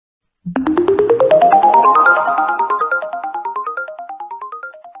We're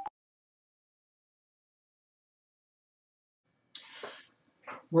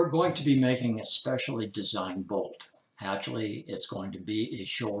going to be making a specially designed bolt. Actually, it's going to be a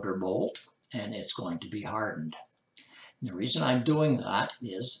shoulder bolt, and it's going to be hardened. The reason I'm doing that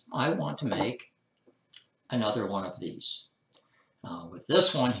is I want to make another one of these. With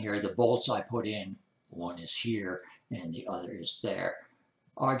this one here, the bolts I put in, one is here and the other is there,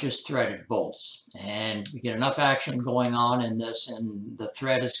 are just threaded bolts. And we get enough action going on in this and the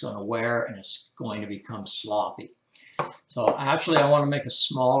thread is going to wear and it's going to become sloppy. So actually I want to make a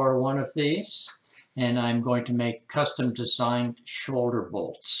smaller one of these, and I'm going to make custom designed shoulder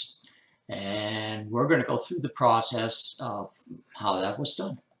bolts. And we're going to go through the process of how that was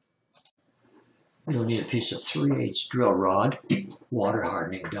done. You'll need a piece of 3/8 drill rod, water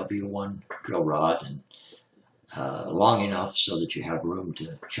hardening W1 drill rod, and long enough so that you have room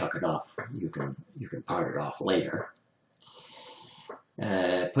to chuck it off. You can part it off later.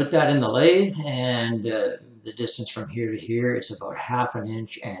 Put that in the lathe, and the distance from here to here is about 1/2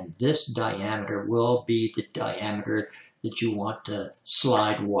 inch, and this diameter will be the diameter that you want to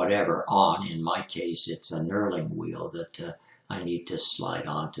slide whatever on. In my case, it's a knurling wheel that I need to slide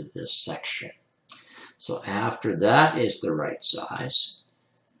onto this section. So after that is the right size,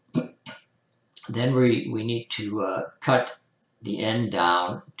 then we need to cut the end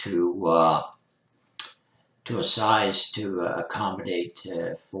down to a size to accommodate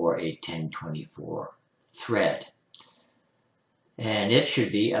for a 1024 thread. And it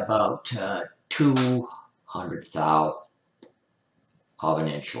should be about 2/100th of an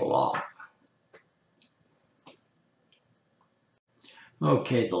inch long.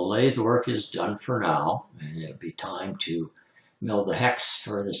 Okay, the lathe work is done for now, and it'll be time to mill the hex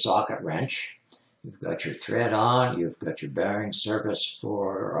for the socket wrench. You've got your thread on, you've got your bearing surface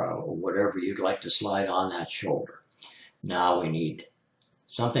for whatever you'd like to slide on that shoulder. Now we need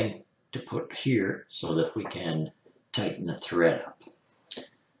something to put here so that we can tighten the thread up.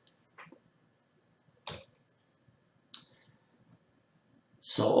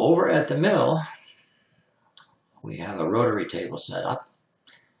 So over at the mill, we have a rotary table set up,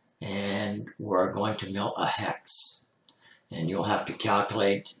 and we're going to mill a hex. And you'll have to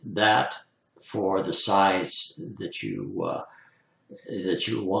calculate that for the size that you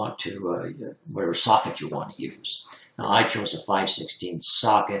want to, whatever socket you want to use. Now I chose a 5/16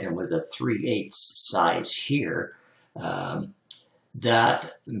 socket, and with a 3/8 size here,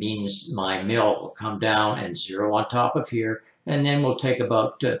 that means my mill will come down and zero on top of here, and then we'll take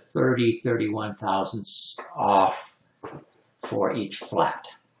about 31 thousandths off for each flat.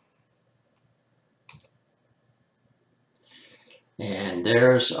 And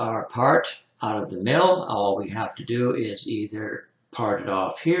there's our part out of the mill. All we have to do is either part it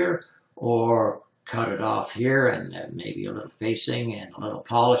off here or cut it off here, and maybe a little facing and a little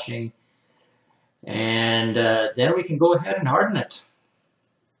polishing. And then we can go ahead and harden it.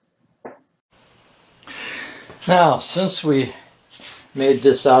 Now, since we made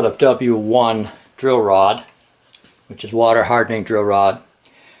this out of W1 drill rod, which is water hardening drill rod,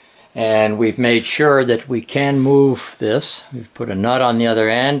 and we've made sure that we can move this. We've put a nut on the other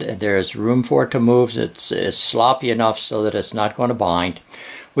end, and there's room for it to move. It's sloppy enough so that it's not going to bind.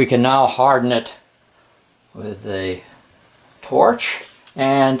 We can now harden it with a torch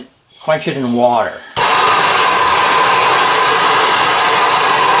and quench it in water.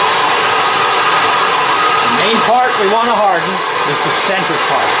 The main part we want to harden is the center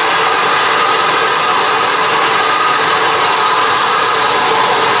part.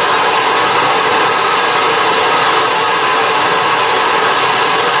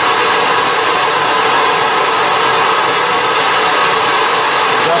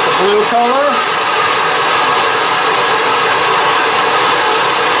 Blue color.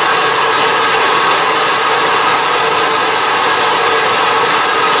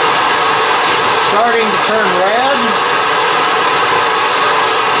 Starting to turn red.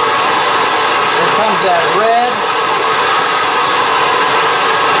 Here comes that red.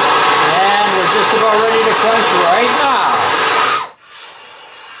 And we're just about ready to quench right now.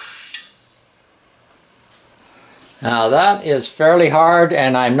 Now that is fairly hard,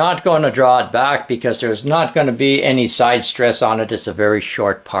 and I'm not going to draw it back because there's not going to be any side stress on it. It's a very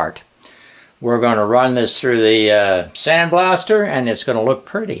short part. We're going to run this through the sandblaster, and it's going to look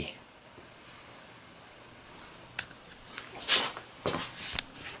pretty.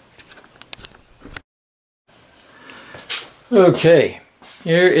 Okay,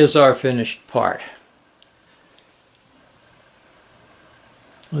 here is our finished part.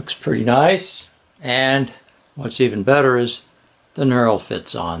 Looks pretty nice, and what's even better is the knurl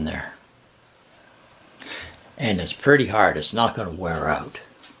fits on there. And it's pretty hard. It's not going to wear out.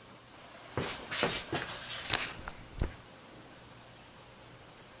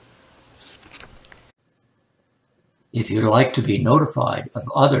 If you'd like to be notified of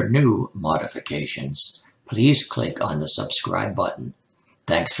other new modifications, please click on the subscribe button.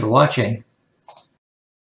 Thanks for watching.